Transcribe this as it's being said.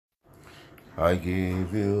I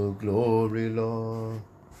give you glory, Lord,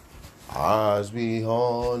 as we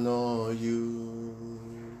honor you.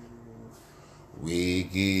 We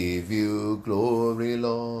give you glory,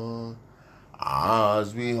 Lord,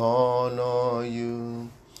 as we honor you.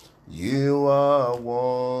 You are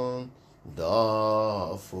wonderful.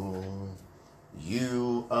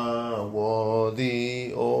 You are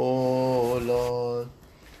worthy, O Lord.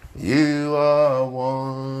 You are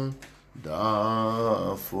wonderful.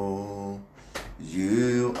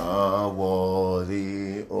 You are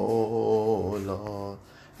worthy, O Lord.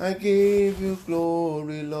 I give you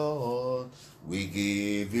glory, Lord. We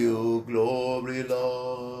give you glory,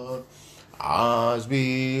 Lord, as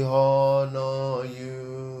we honor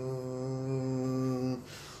you.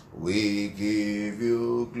 We give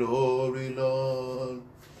you glory, Lord,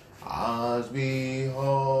 as we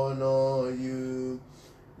honor you.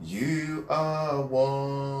 You are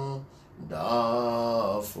wonderful.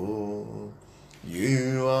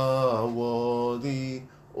 You are worthy,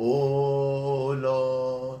 O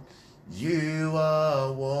Lord. You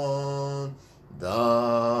are wonderful.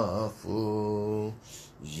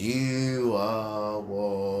 You are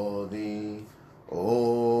worthy,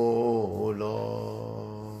 O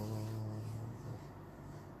Lord.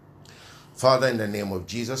 Father, in the name of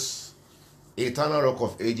Jesus, Eternal Rock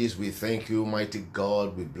of Ages, we thank you. Mighty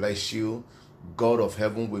God, we bless you. God of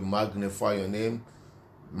heaven, we magnify your name.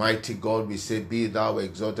 Mighty God, we say, be thou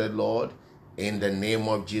exalted, Lord, in the name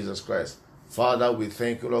of Jesus Christ. Father, we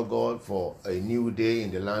thank you, Lord God, for a new day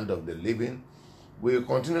in the land of the living. We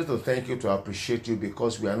continue to thank you, to appreciate you,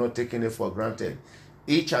 because we are not taking it for granted.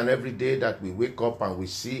 Each and every day that we wake up and we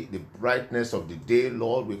see the brightness of the day,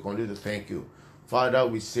 Lord, we continue to thank you. Father,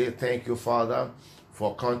 we say thank you, Father,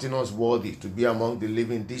 for counting us worthy to be among the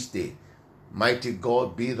living this day. Mighty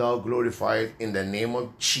God, be thou glorified in the name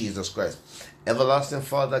of Jesus Christ. Everlasting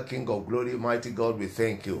Father, King of glory, mighty God, we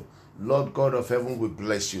thank you. Lord God of heaven, we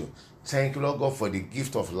bless you. Thank you, Lord God, for the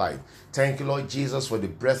gift of life. Thank you, Lord Jesus, for the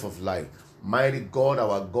breath of life. Mighty God,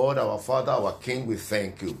 our Father, our King, we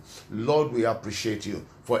thank you. Lord, we appreciate you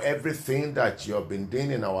for everything that you have been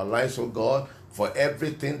doing in our lives, oh God, for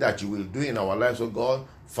everything that you will do in our lives, oh God.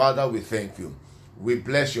 Father, we thank you. We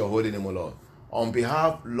bless your holy name, O Lord. On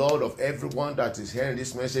behalf, Lord, of everyone that is hearing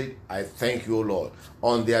this message, I thank you, O Lord.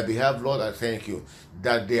 On their behalf, Lord, I thank you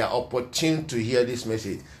that they are opportune to hear this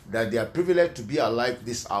message, that they are privileged to be alive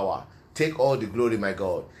this hour. Take all the glory, my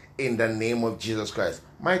God, in the name of Jesus Christ.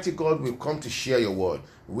 Mighty God, we've come to share your word.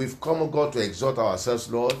 We've come, O God, to exhort ourselves,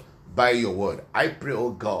 Lord, by your word. I pray,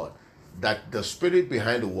 O God, that the spirit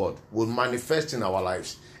behind the word will manifest in our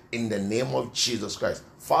lives in the name of Jesus Christ.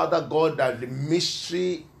 Father God, that the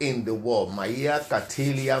mystery in the world, Maya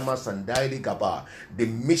Katilia Masandaili Gaba, the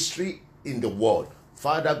mystery in the world,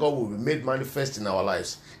 Father God, will be made manifest in our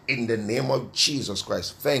lives in the name of Jesus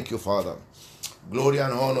Christ. Thank you, Father. Glory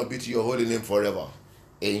and honor be to your holy name forever.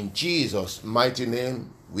 In Jesus' mighty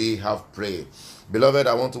name, we have prayed. Beloved,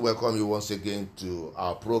 I want to welcome you once again to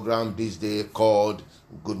our program this day called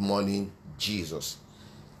Good Morning Jesus.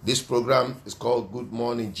 This program is called Good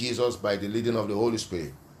Morning Jesus by the leading of the Holy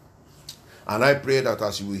Spirit. And I pray that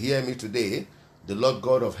as you will hear me today, the Lord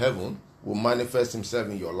God of heaven will manifest himself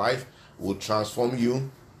in your life, will transform you.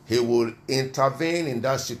 He will intervene in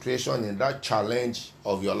that situation, in that challenge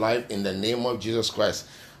of your life in the name of Jesus Christ.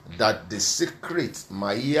 That the secret,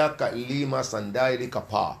 Maya Kalima Sandairi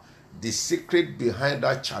Kapa, the secret behind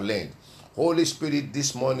that challenge, Holy Spirit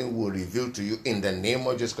this morning will reveal to you in the name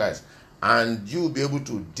of Jesus Christ. And you will be able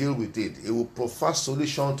to deal with it. It will provide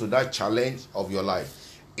solution to that challenge of your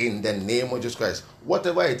life in the name of Jesus Christ.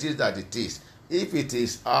 Whatever it is that it is. If it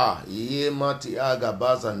is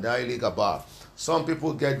some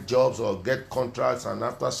people get jobs or get contracts, and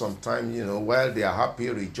after some time, while they are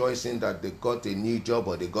happy, rejoicing that they got a new job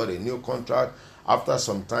or they got a new contract, after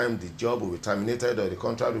some time the job will be terminated or the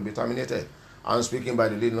contract will be terminated. I'm speaking by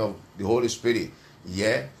the leading of the Holy Spirit.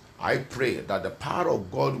 Yeah. I pray that the power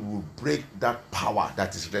of God will break that power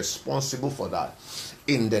that is responsible for that.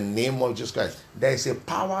 In the name of Jesus Christ. There is a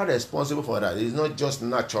power responsible for that. It is not just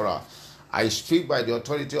natural. I speak by the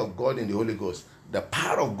authority of God in the Holy Ghost. The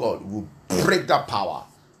power of God will break that power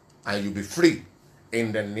and you'll be free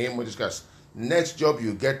in the name of Jesus Christ. Next job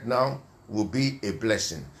you get now will be a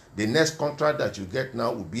blessing. The next contract that you get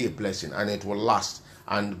now will be a blessing and it will last.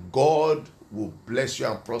 And God will bless you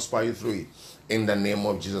and prosper you through it. In the name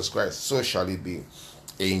of Jesus Christ, so shall it be.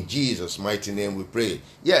 In Jesus' mighty name we pray.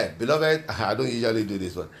 Yeah, beloved, I don't usually do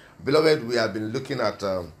this, but beloved, we have been looking at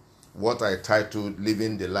what I titled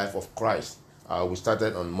Living the Life of Christ. We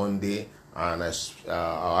started on Monday And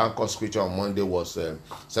our anchor scripture on Monday was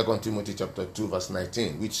 2 Timothy chapter 2 verse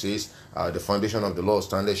 19, which says, the foundation of the Lord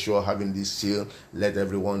standeth sure, having this seal, let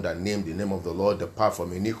everyone that name the name of the Lord depart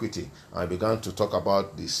from iniquity. I began to talk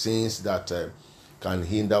about the sins that can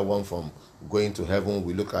hinder one from going to heaven.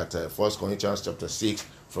 We look at 1 Corinthians chapter 6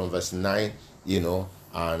 from verse 9,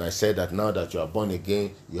 and I said that now that you are born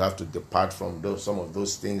again, you have to depart from some of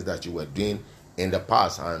those things that you were doing in the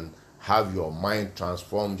past and have your mind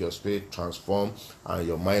transformed, your spirit transformed, and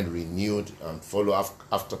your mind renewed, and follow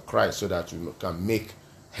after Christ so that you can make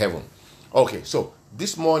heaven. Okay, so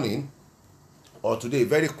this morning or today,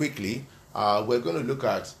 very quickly, we're going to look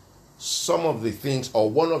at some of the things, or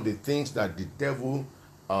one of the things that the devil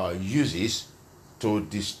uses to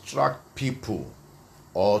distract people,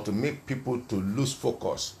 or to make people to lose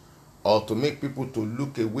focus, or to make people to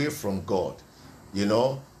look away from God.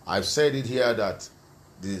 I've said it here that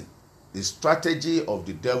the strategy of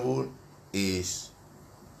the devil is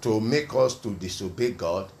to make us to disobey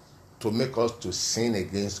God, to make us to sin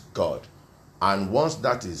against God. And once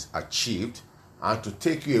that is achieved, and to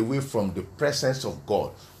take you away from the presence of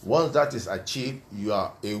God. Once that is achieved, you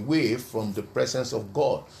are away from the presence of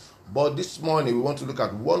God. But this morning, we want to look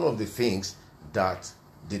at one of the things that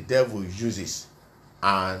the devil uses.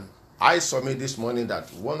 And I submit this morning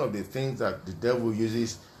that one of the things that the devil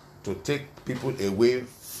uses to take people away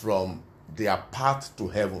from their path to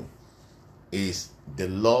heaven is the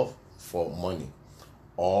love for money,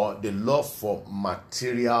 or the love for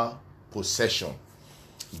material possession.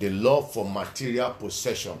 The love for material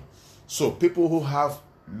possession. So people who have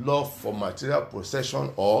love for material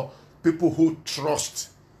possession, or people who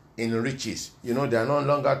trust in riches, they are no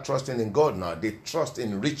longer trusting in God now. They trust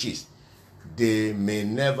in riches. They may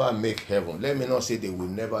never make heaven. Let me not say they will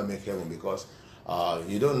never make heaven, because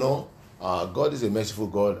you don't know. God is a merciful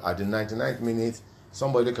God. At the 99th minute,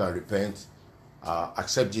 somebody can repent,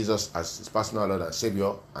 accept Jesus as his personal Lord and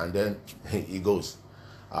Savior, and then he goes.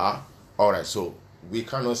 All right, so we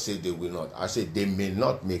cannot say they will not. I say they may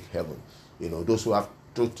not make heaven. Those who have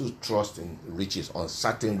total trust in riches,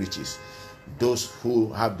 uncertain riches, those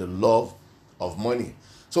who have the love of money.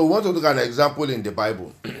 So we want to look at an example in the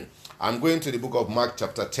Bible. I'm going to the book of Mark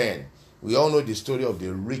chapter 10. We all know the story of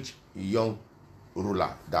the rich young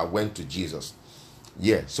ruler that went to Jesus.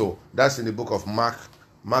 So that's in the book of Mark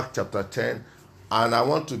chapter 10. And I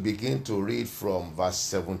want to begin to read from verse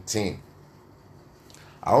 17.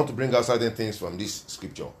 I want to bring out certain things from this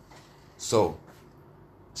scripture. So,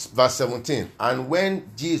 verse 17. And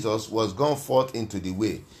when Jesus was gone forth into the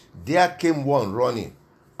way, there came one running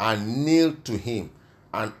and kneeled to him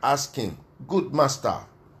and asked him, Good master,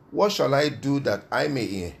 what shall I do that I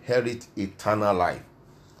may inherit eternal life?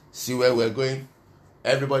 See where we're going?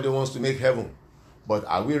 Everybody wants to make heaven. But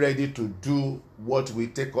are we ready to do what will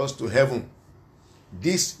take us to heaven?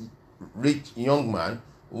 This rich young man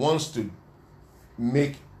wants to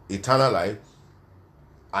make eternal life,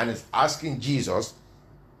 and is asking Jesus,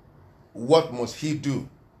 what must he do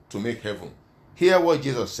to make heaven? Hear what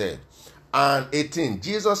Jesus said. And 18,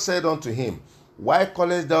 Jesus said unto him, Why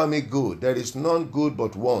callest thou me good? There is none good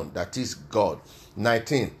but one, that is God.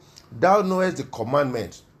 19, Thou knowest the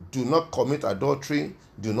commandments. Do not commit adultery,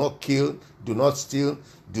 do not kill, do not steal,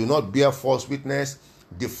 do not bear false witness,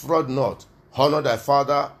 defraud not, honor thy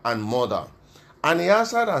father and mother. And he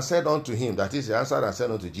answered and said unto him, that is, he answered and said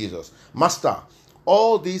unto Jesus, Master,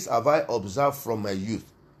 all these have I observed from my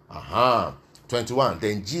youth. 21,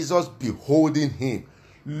 Then Jesus, beholding him,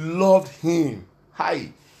 loved him.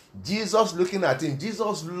 Jesus looking at him,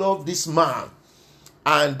 Jesus loved this man.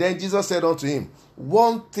 And then Jesus said unto him,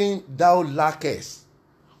 One thing thou lackest.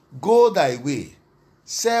 Go thy way,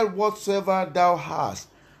 sell whatsoever thou hast,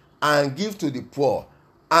 and give to the poor,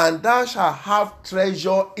 and thou shalt have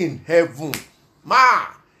treasure in heaven.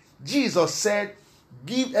 Jesus said,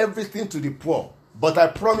 give everything to the poor, but I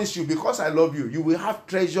promise you, because I love you, you will have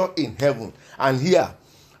treasure in heaven. And here,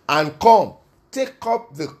 and come, take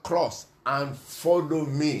up the cross and follow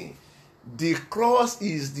me. The cross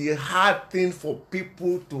is the hard thing for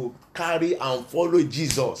people to carry and follow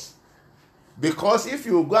Jesus. Because if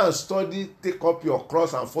you go and study, take up your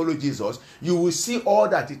cross and follow Jesus, you will see all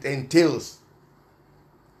that it entails.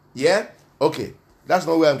 Okay, that's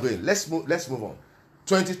not where I'm going. Let's move on.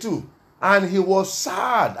 22. And he was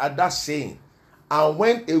sad at that saying, and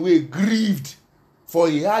went away grieved, for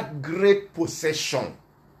he had great possession.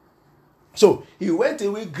 So he went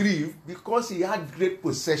away grieved because he had great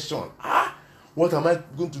possession. What am I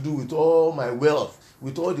going to do with all my wealth,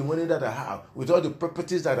 with all the money that I have, with all the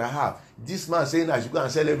properties that I have? This man saying I should go and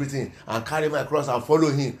sell everything and carry my cross and follow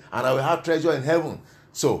him, and I will have treasure in heaven.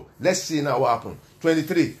 So let's see now what happened.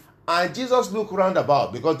 23. And Jesus looked round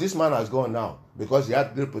about, because this man has gone now, because he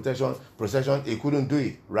had great procession, he couldn't do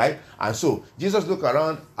it, right? And so Jesus looked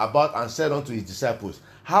around about and said unto his disciples,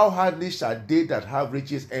 how hardly shall they that have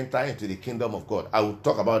riches enter into the kingdom of God? I will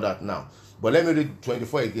talk about that now. But let me read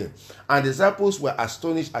 24 again. And the disciples were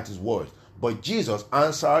astonished at his words. But Jesus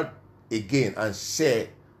answered again and said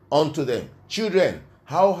unto them, children,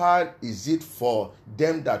 how hard is it for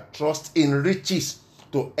them that trust in riches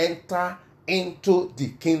to enter into the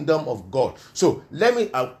kingdom of God? So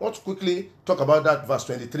I want to quickly talk about that verse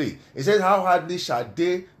 23. It says, how hardly shall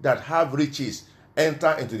they that have riches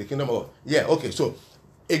enter into the kingdom of God? Yeah, okay. So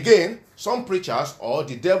again, some preachers or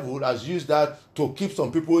the devil has used that to keep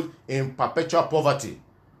some people in perpetual poverty,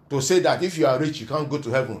 to say that if you are rich, you can't go to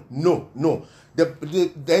heaven. No.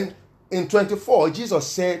 Then in 24, Jesus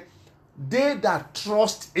said, they that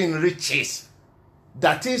trust in riches,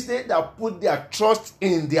 that is, they that put their trust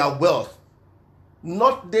in their wealth,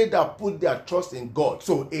 not they that put their trust in God.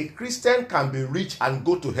 So a Christian can be rich and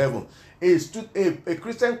go to heaven. A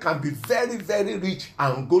Christian can be very, very rich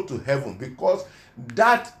and go to heaven, because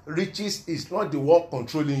that riches is not the one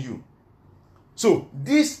controlling you. So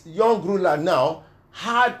this young ruler now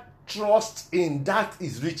had trust in that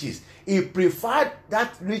his riches. He preferred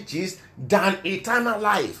that riches than eternal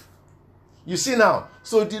life. You see now,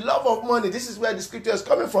 so the love of money, this is where the scripture is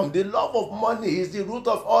coming from. The love of money is the root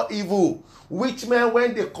of all evil, which men,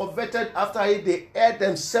 when they coveted after it, they ate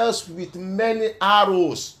themselves with many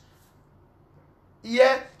arrows.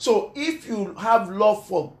 Yeah, so if you have love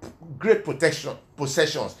for great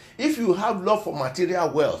possessions, if you have love for material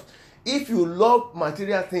wealth, if you love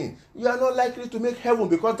material things, you are not likely to make heaven,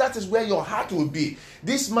 because that is where your heart will be.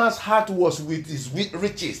 This man's heart was with his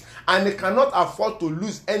riches, and he cannot afford to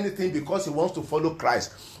lose anything because he wants to follow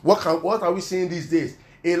Christ. What are we seeing these days?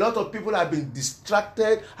 A lot of people have been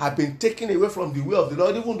distracted, have been taken away from the way of the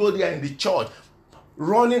Lord, even though they are in the church,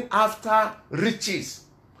 running after riches.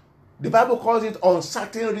 The Bible calls it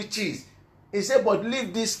uncertain riches. It said, but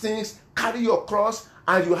leave these things, carry your cross,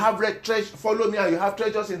 and you have follow me, and you have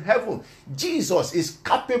treasures in heaven. Jesus is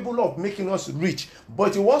capable of making us rich,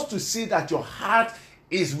 but he wants to see that your heart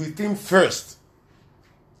is with him first.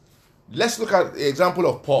 Let's look at the example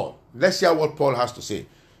of Paul. Let's hear what Paul has to say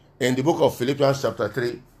in the book of Philippians chapter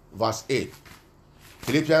 3, verse 8.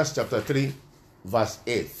 Philippians chapter 3, verse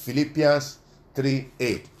 8. Philippians 3,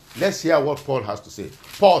 8. Let's hear what Paul has to say.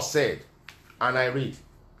 Paul said, and I read,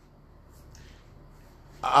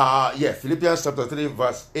 Philippians chapter 3,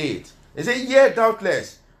 verse 8. It says, yea,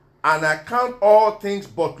 doubtless, and I count all things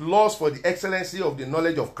but loss for the excellency of the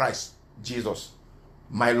knowledge of Christ Jesus,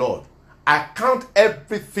 my Lord. I count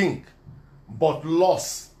everything but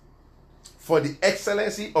loss for the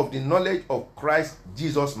excellency of the knowledge of Christ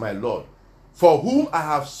Jesus, my Lord, for whom I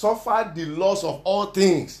have suffered the loss of all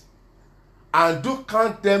things, and do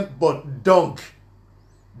count them but dung,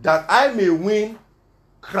 that I may win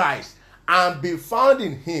Christ and be found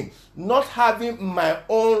in him, not having my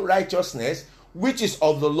own righteousness, which is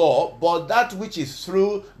of the law, but that which is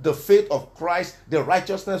through the faith of Christ, the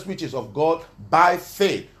righteousness which is of God by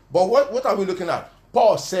faith. But what are we looking at?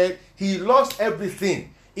 Paul said he lost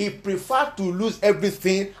everything. He preferred to lose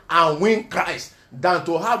everything and win Christ than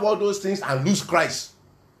to have all those things and lose Christ.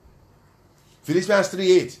 Philippians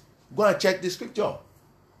 3:8. Go and check the scripture.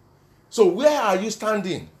 So where are you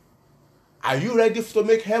standing? Are you ready to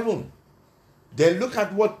make heaven? Then look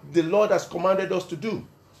at what the Lord has commanded us to do.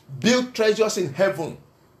 Build treasures in heaven.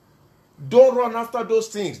 Don't run after those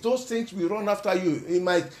things. Those things will run after you. In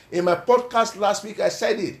my podcast last week, I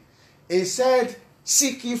said it. It said,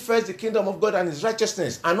 seek ye first the kingdom of God and his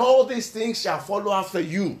righteousness, and all these things shall follow after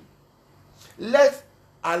you. Let's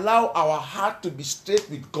allow our heart to be straight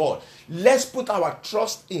with God. Let's put our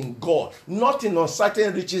trust in God, not in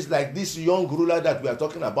uncertain riches like this young ruler that we are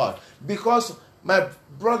talking about. Because, my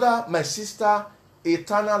brother, my sister,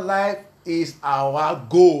 eternal life is our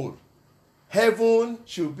goal. Heaven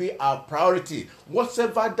should be our priority.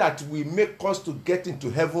 Whatever that will make us to get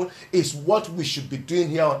into heaven is what we should be doing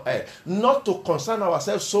here on earth. Not to concern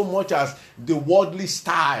ourselves so much as the worldly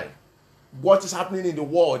style. What is happening in the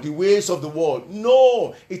world, the ways of the world.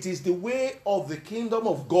 No, it is the way of the kingdom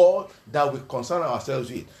of God that we concern ourselves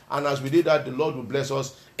with. And as we did that, the Lord will bless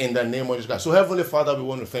us in the name of Jesus Christ. So Heavenly Father, we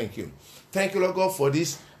want to thank you. Thank you, Lord God, for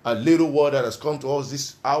this little word that has come to us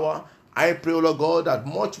this hour. I pray, Lord God, that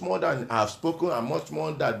much more than I have spoken and much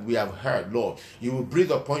more that we have heard, Lord, you will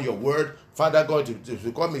breathe upon your word, Father God, to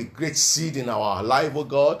become a great seed in our life, oh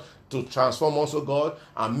God. to transform us, O God,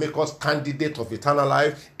 and make us candidate of eternal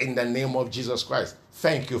life in the name of Jesus Christ.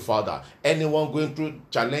 Thank you, Father. Anyone going through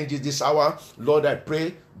challenges this hour, Lord, I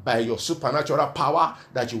pray by your supernatural power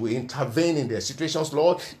that you will intervene in their situations,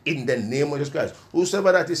 Lord, in the name of Jesus Christ.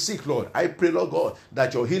 Whosoever that is sick, Lord, I pray, Lord God,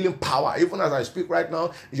 that your healing power, even as I speak right now,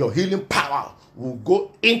 your healing power will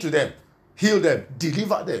go into them, heal them,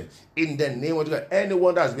 deliver them in the name of Jesus.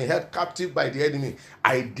 Anyone that has been held captive by the enemy,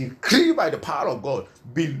 I decree by the power of God,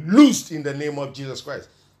 be loosed in the name of Jesus Christ.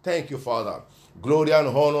 Thank you, Father. Glory and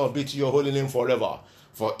honor be to your holy name forever.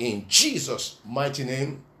 For in Jesus' mighty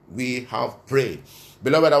name we have prayed.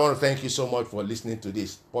 Beloved, I want to thank you so much for listening to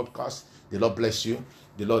this podcast. The Lord bless you.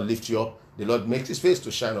 The Lord lift you up. The Lord makes his face to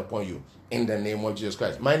shine upon you in the name of Jesus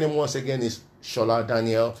Christ. My name once again is Shola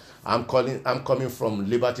Daniel. I'm coming from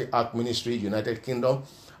Liberty Ark Ministry, United Kingdom.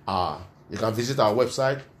 You can visit our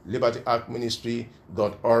website,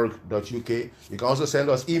 libertyarkministry.org.uk. You can also send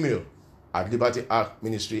us email at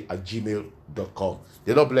libertyarkministry@gmail.com.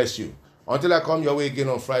 The Lord bless you. Until I come your way again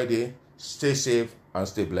on Friday, stay safe and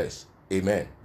stay blessed. Amen.